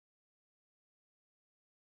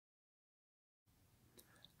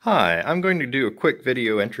Hi, I'm going to do a quick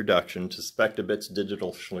video introduction to Spectabit's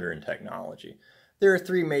digital Schlieren technology. There are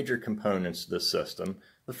three major components to this system.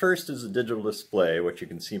 The first is the digital display, which you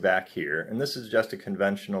can see back here, and this is just a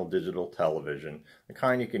conventional digital television, the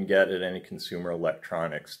kind you can get at any consumer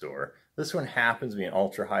electronics store. This one happens to be an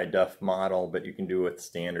ultra-high def model, but you can do it with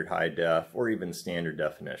standard high def or even standard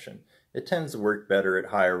definition. It tends to work better at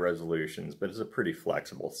higher resolutions, but it's a pretty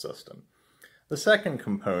flexible system. The second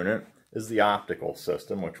component is the optical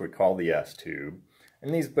system, which we call the sTube,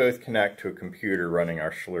 and these both connect to a computer running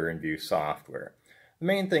our SchlierenView software. The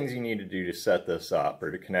main things you need to do to set this up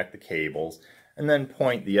are to connect the cables and then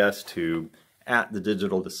point the sTube at the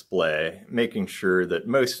digital display, making sure that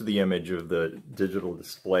most of the image of the digital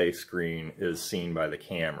display screen is seen by the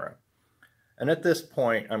camera. And at this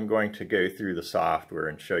point, I'm going to go through the software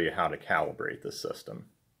and show you how to calibrate the system.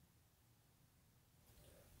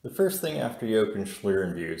 The first thing after you open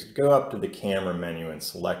SchlierenView is to go up to the camera menu and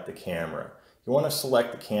select the camera. You want to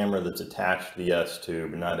select the camera that's attached to the sTube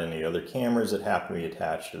and not any other cameras that happen to be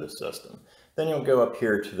attached to the system. Then you'll go up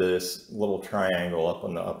here to this little triangle up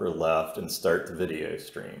on the upper left and start the video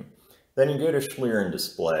stream. Then you go to Schlieren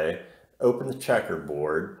Display, open the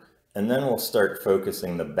checkerboard, and then we'll start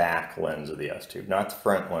focusing the back lens of the sTube, not the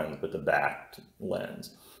front lens, but the back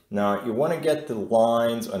lens. Now, you want to get the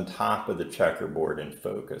lines on top of the checkerboard in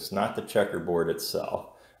focus, not the checkerboard itself.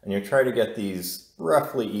 And you try to get these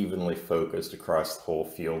roughly evenly focused across the whole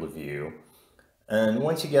field of view. And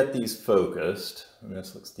once you get these focused, and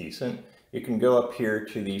this looks decent, you can go up here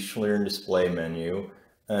to the Schlieren Display menu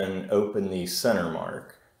and open the center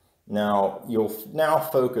mark. Now, you'll now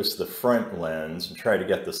focus the front lens and try to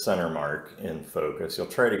get the center mark in focus. You'll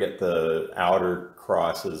try to get the outer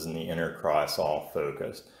crosses and the inner cross all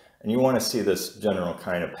focused. And you want to see this general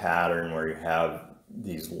kind of pattern where you have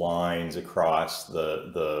these lines across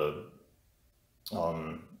the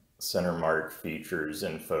center mark features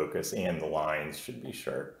in focus, and the lines should be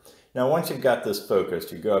sharp. Now, once you've got this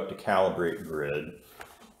focused, you go up to Calibrate Grid,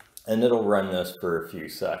 and it'll run this for a few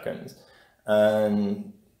seconds.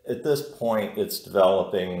 And at this point, it's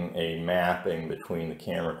developing a mapping between the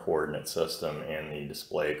camera coordinate system and the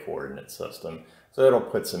display coordinate system. So it'll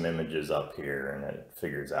put some images up here and it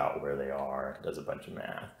figures out where they are, does a bunch of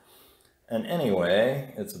math. And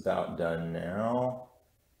anyway, it's about done now.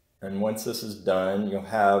 And once this is done, you'll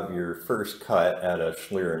have your first cut at a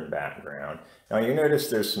Schlieren background. Now you notice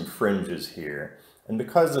there's some fringes here. And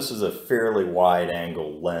because this is a fairly wide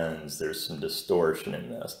angle lens, there's some distortion in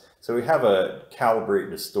this. So we have a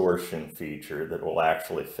Calibrate Distortion feature that will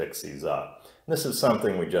actually fix these up. And this is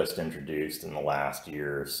something we just introduced in the last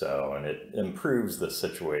year or so, and it improves the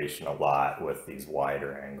situation a lot with these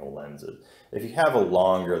wider angle lenses. If you have a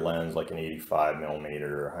longer lens like an 85mm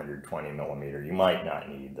or 120mm, you might not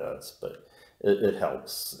need this, but it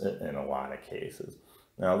helps in a lot of cases.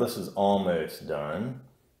 Now this is almost done.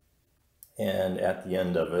 And at the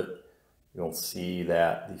end of it, you'll see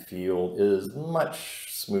that the field is much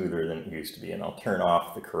smoother than it used to be. And I'll turn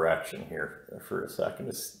off the correction here for a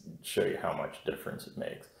second to show you how much difference it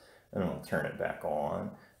makes. And I'll turn it back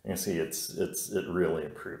on. And you see it really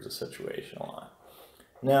improves the situation a lot.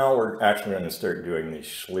 Now we're actually going to start doing the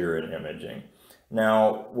Schlieren imaging.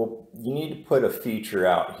 Now, you need to put a feature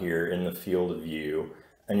out here in the field of view.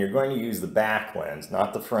 And you're going to use the back lens,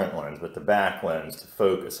 not the front lens, but the back lens to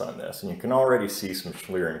focus on this. And you can already see some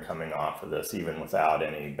Schlieren coming off of this, even without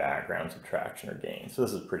any background subtraction or gain. So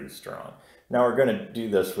this is pretty strong. Now we're going to do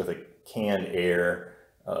this with a canned air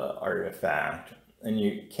artifact. And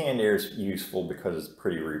canned air is useful because it's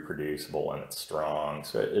pretty reproducible and it's strong.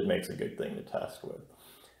 So it makes a good thing to test with.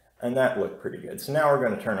 And that looked pretty good. So now we're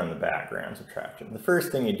going to turn on the background subtraction. The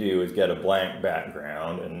first thing you do is get a blank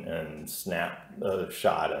background and snap a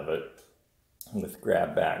shot of it with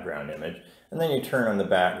grab background image. And then you turn on the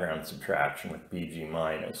background subtraction with BG-.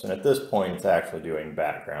 And at this point, it's actually doing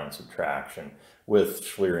background subtraction with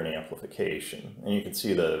Schlieren amplification. And you can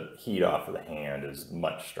see the heat off of the hand is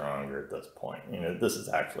much stronger at this point. You know, this is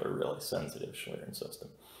actually a really sensitive Schlieren system.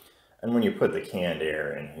 And when you put the canned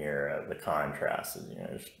air in here, the contrast is,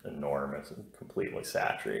 just enormous and completely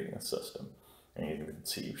saturating the system. And you can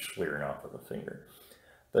see Schlieren off of the finger.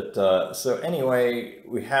 But so anyway,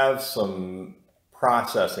 we have some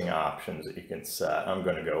processing options that you can set. I'm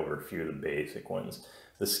going to go over a few of the basic ones.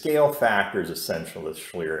 The scale factor is essential to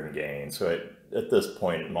Schlieren gain. So at this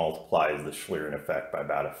point, it multiplies the Schlieren effect by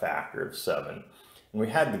about a factor of 7. And we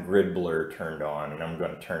had the grid blur turned on, and I'm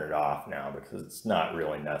going to turn it off now because it's not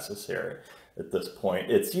really necessary at this point.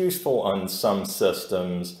 It's useful on some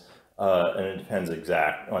systems, and it depends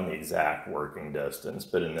on the exact working distance,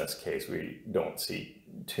 but in this case we don't see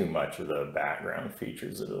too much of the background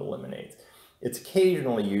features that it eliminates. It's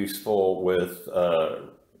occasionally useful with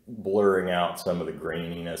blurring out some of the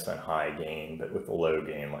graininess on high gain, but with the low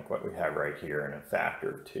gain, like what we have right here, in a factor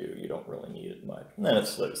of 2, you don't really need it much. And then it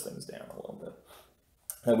slows things down a little bit.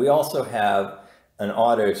 And we also have an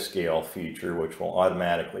auto scale feature, which will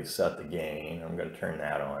automatically set the gain. I'm going to turn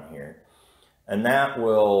that on here. And that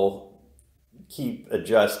will keep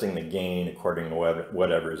adjusting the gain according to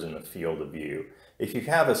whatever's in the field of view. If you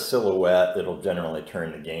have a silhouette, it'll generally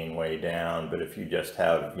turn the gain way down, but if you just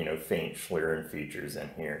have, faint Schlieren features in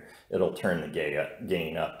here, it'll turn the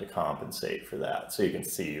gain up to compensate for that. So you can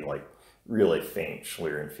see like really faint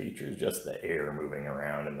Schlieren features, just the air moving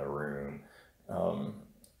around in the room.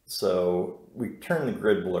 So we turn the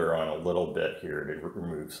grid blur on a little bit here to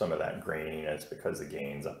remove some of that graininess because the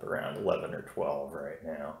gain's up around 11 or 12 right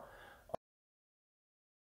now.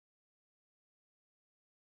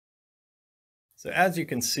 So as you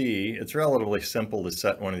can see, it's relatively simple to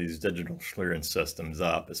set one of these digital Schlieren systems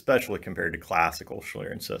up, especially compared to classical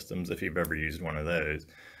Schlieren systems if you've ever used one of those.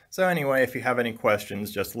 So anyway, if you have any questions,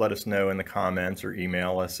 just let us know in the comments or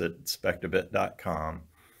email us at spectabit.com.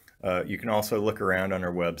 You can also look around on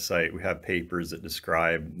our website. We have papers that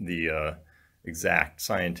describe the exact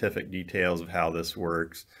scientific details of how this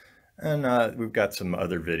works. And we've got some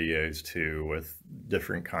other videos too with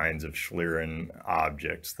different kinds of Schlieren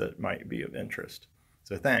objects that might be of interest.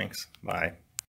 So thanks. Bye.